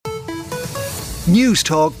News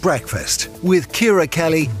Talk Breakfast with Ciara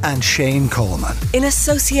Kelly and Shane Coleman. In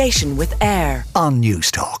association with AIR on News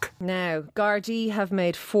Talk. Now, Gardaí have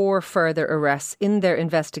made 4 further arrests in their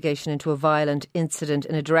investigation into a violent incident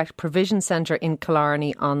in a direct provision centre in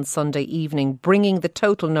Killarney on Sunday evening, bringing the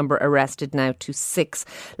total number arrested now to 6.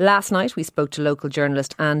 Last night we spoke to local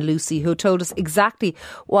journalist Anne Lucy, who told us exactly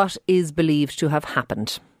what is believed to have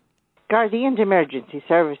happened. Gardaí and emergency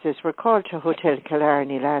services were called to Hotel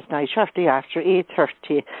Killarney last night shortly after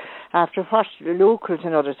 8:30 after what locals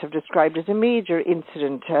and others have described as a major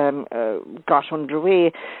incident got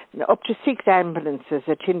underway. Up to 6 ambulances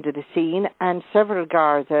attended the scene and several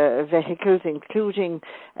Garda vehicles, including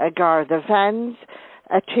Garda vans,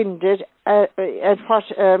 attended at what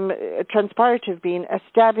transpired to have been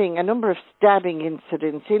a number of stabbing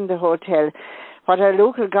incidents in the hotel. What a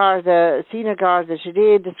local Garda, senior Garda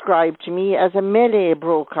today described to me as a melee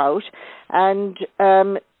broke out, and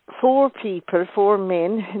 4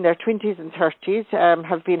 men in their 20s and 30s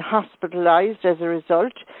have been hospitalised as a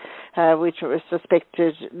result, which were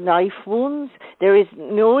suspected knife wounds. There is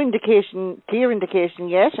no clear indication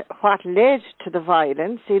yet what led to the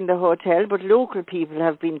violence in the hotel, but local people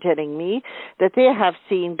have been telling me that they have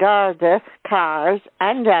seen Garda cars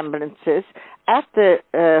and ambulances at the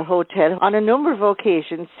hotel on a number of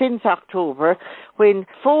occasions since October, when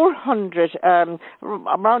 400,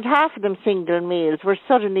 around half of them single males, were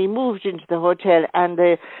suddenly moved into the hotel, and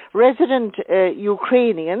the resident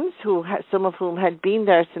Ukrainians, some of whom had been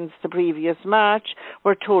there since the previous March,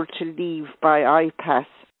 were told to leave by IPAS.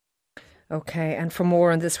 OK, and for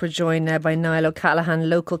more on this, we're joined now by Niall O'Callaghan,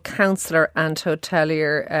 local councillor and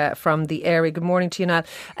hotelier from the area. Good morning to you, Niall.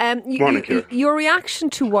 Morning, Ciara. Your reaction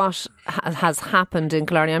to what has happened in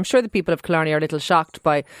Killarney, I'm sure the people of Killarney are a little shocked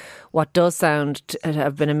by what does sound to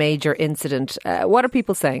have been a major incident. What are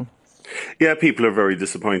people saying? Yeah, people are very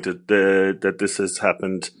disappointed that this has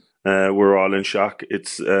happened. We're all in shock.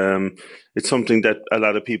 It's something that a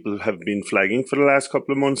lot of people have been flagging for the last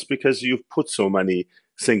couple of months, because you've put so many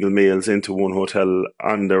single males into one hotel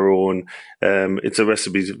on their own. It's a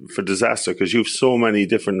recipe for disaster, because you've so many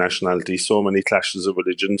different nationalities, so many clashes of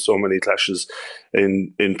religion, so many clashes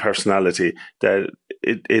in personality, that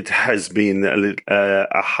it has been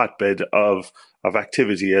a hotbed of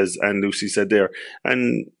activity, as Anne Lucy said there.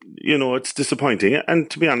 And, you know, it's disappointing. And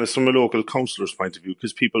to be honest, from a local councillor's point of view,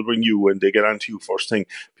 because people ring you and they get onto you first thing,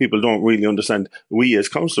 people don't really understand. We as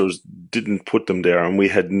councillors didn't put them there, and we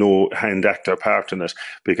had no hand, act or part in it,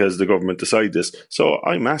 because the government decided this. So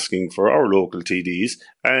I'm asking for our local TDs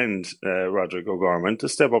and Roderick O'Gorman to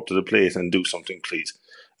step up to the plate and do something, please.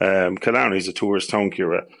 Killarney is a tourist town,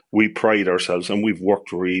 Ciara. We pride ourselves, and we've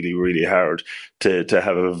worked really, really hard to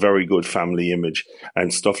have a very good family image,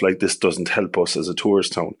 and stuff like this doesn't help us as a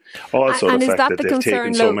tourist town. Also, and the is fact that that they've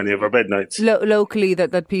taken so many of our bed nights. Locally,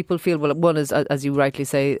 that people feel, well, one is, as you rightly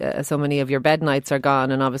say, so many of your bed nights are gone,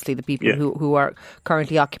 and obviously the people who are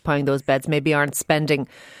currently occupying those beds maybe aren't spending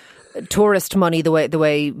tourist money the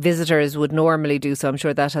way visitors would normally do, so I'm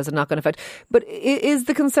sure that has a knock-on effect. But is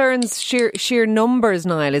the concerns sheer numbers,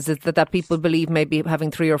 Niall? Is it that people believe maybe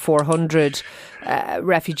having 300 or 400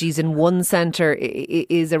 refugees in one centre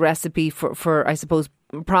is a recipe for I suppose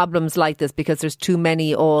problems like this, because there's too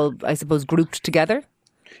many all, I suppose, grouped together?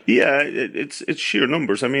 Yeah, it's sheer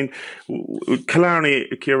numbers. I mean, Killarney,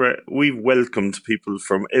 Ciara, we've welcomed people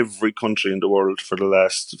from every country in the world for the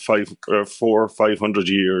last 400 or 500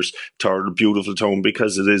 years to our beautiful town,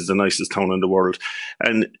 because it is the nicest town in the world.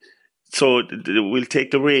 And so we'll take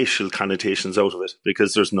the racial connotations out of it,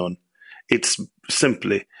 because there's none. It's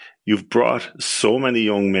simply, you've brought so many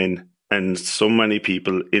young men and so many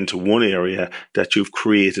people into one area that you've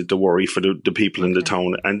created the worry for the people in the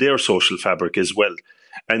town and their social fabric as well.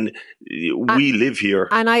 And we live here.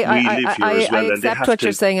 And I accept what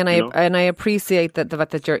you're saying, and I appreciate that the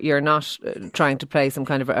fact that you're not trying to play some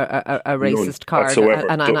kind of a racist card.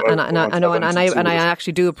 And I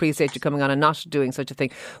actually do appreciate you coming on and not doing such a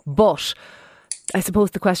thing. But I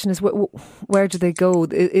suppose the question is, where do they go?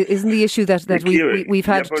 Isn't the issue that we've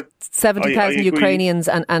had 70,000 Ukrainians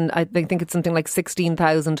and I think it's something like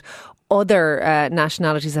 16,000 other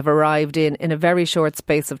nationalities have arrived in a very short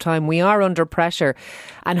space of time. We are under pressure,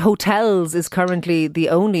 and hotels is currently the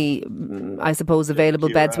only, I suppose, available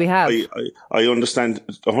beds we have. I understand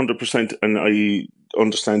 100%, and I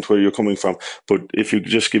understand where you're coming from. But if you could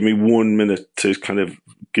just give me 1 minute to kind of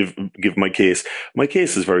give my case. My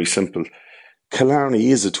case is very simple. Killarney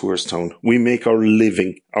is a tourist town. We make our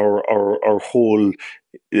living, our whole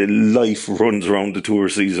life runs around the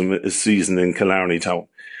tourist season in Killarney town.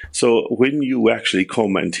 So when you actually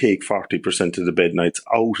come and take 40% of the bed nights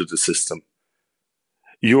out of the system,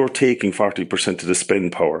 you're taking 40% of the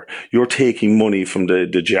spend power. You're taking money from the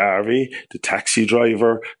Jarvey, the taxi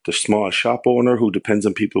driver, the small shop owner who depends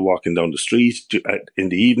on people walking down the street in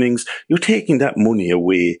the evenings. You're taking that money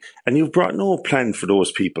away, and you've brought no plan for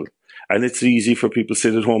those people. And it's easy for people to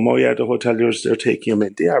sit at home, oh yeah, the hoteliers, they're taking them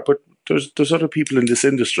in. They are, but there's other people in this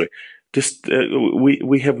industry.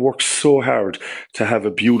 We have worked so hard to have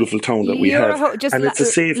a beautiful town that we have, and it's a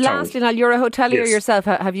safe town. Lastly, now, you're a hotelier yourself.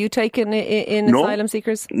 Have you taken in asylum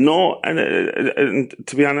seekers? No, and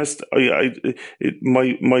to be honest,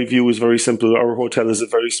 my view is very simple. Our hotel is a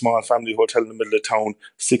very small family hotel in the middle of town,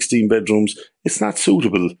 16 bedrooms. It's not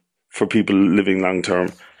suitable for people living long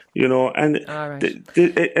term. And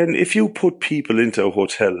and if you put people into a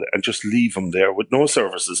hotel and just leave them there with no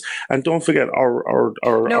services, and don't forget our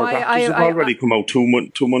doctors have already come out 2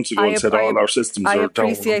 months ago and said all our systems are down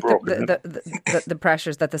and broken. I appreciate the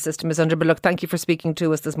pressures that the system is under, but look, thank you for speaking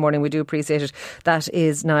to us this morning. We do appreciate it. That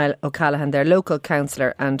is Niall O'Callaghan, their local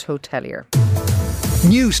councillor and hotelier.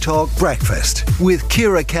 News Talk Breakfast with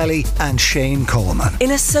Ciara Kelly and Shane Coleman.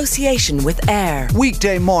 In association with AIR.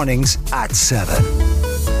 Weekday mornings at 7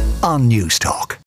 on News Talk.